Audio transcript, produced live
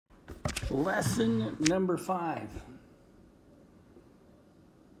Lesson number 5.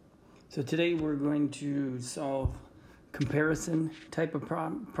 So today we're going to solve comparison type of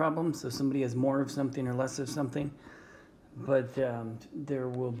problems. So somebody has more of something or less of something, but there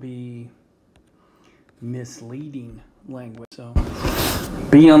will be misleading language. So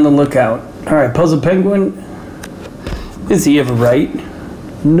be on the lookout. All right, Puzzle Penguin. Does he have a right?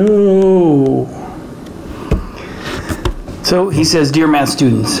 No. So he says, "Dear math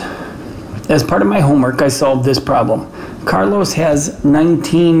students, as part of my homework, I solved this problem. Carlos has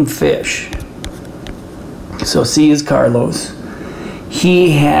 19 fish. So C is Carlos. He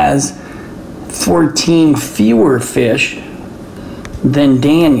has 14 fewer fish than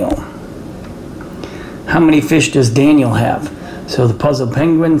Daniel. How many fish does Daniel have?" So the Puzzle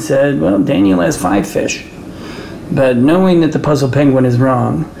Penguin said, well, Daniel has 5 fish. But knowing that the Puzzle Penguin is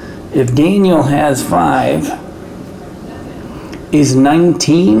wrong, if Daniel has 5, is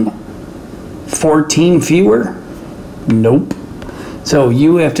 19 14 fewer? Nope. So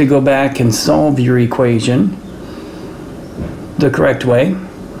you have to go back and solve your equation the correct way.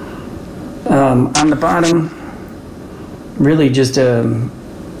 On the bottom, really just a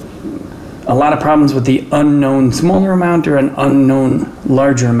lot of problems with the unknown smaller amount or an unknown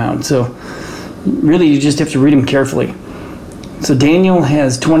larger amount. So really you just have to read them carefully. So Daniel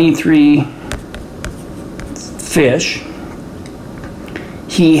has 23 fish.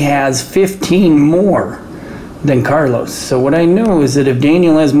 He has 15 more than Carlos. So what I know is that if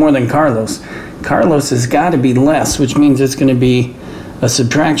Daniel has more than Carlos, Carlos has got to be less, which means it's going to be a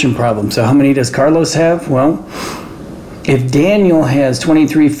subtraction problem. So how many does Carlos have? Well, if Daniel has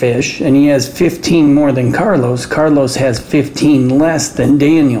 23 fish and he has 15 more than Carlos, Carlos has 15 less than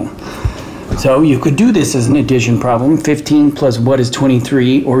Daniel. So you could do this as an addition problem. 15 plus what is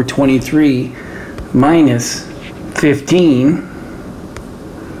 23, or 23 minus 15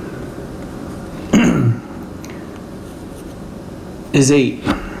 is 8.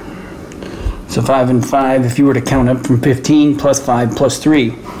 So 5 and 5, if you were to count up from 15 plus 5 plus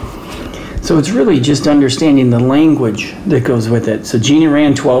 3. So it's really just understanding the language that goes with it. So Gina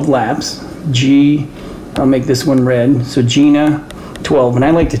ran 12 laps. I'll make this one red. So Gina, 12, and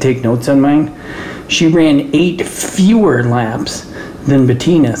I like to take notes on mine. She ran 8 fewer laps than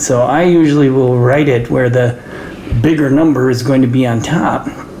Bettina. So I usually will write it where the bigger number is going to be on top.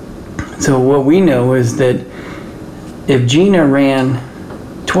 So what we know is that if Gina ran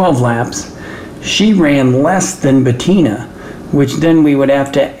 12 laps, she ran less than Bettina, which then we would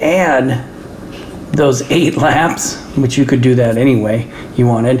have to add those 8 laps, which you could do that anyway you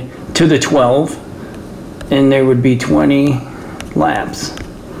wanted, to the 12, and there would be 20 laps.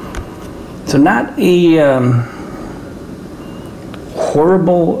 So not a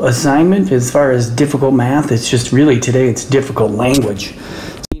horrible assignment as far as difficult math. It's just really today it's difficult language.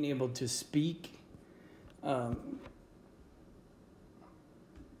 Being able to speak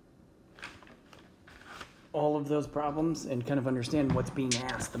all of those problems and kind of understand what's being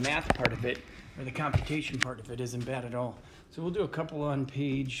asked. The math part of it, or the computation part of it, isn't bad at all. So we'll do a couple on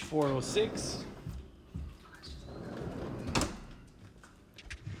page 406.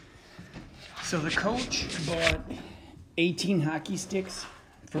 So the coach bought 18 hockey sticks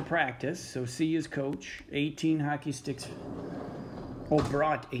for practice. So C is coach, 18 hockey sticks. Oh,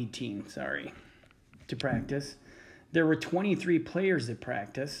 brought 18, sorry, to practice. There were 23 players at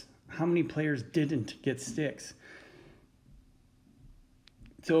practice. How many players didn't get sticks?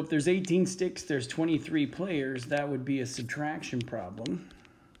 So if there's 18 sticks, there's 23 players. That would be a subtraction problem.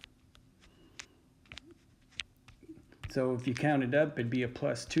 So if you count it up, it'd be a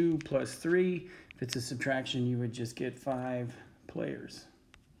 +2, +3. If it's a subtraction, you would just get 5 players.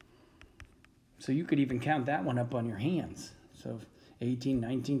 So you could even count that one up on your hands. So 18,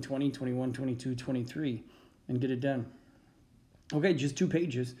 19, 20, 21, 22, 23, and get it done. Okay, just 2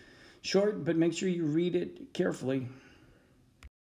 pages. Short, but make sure you read it carefully.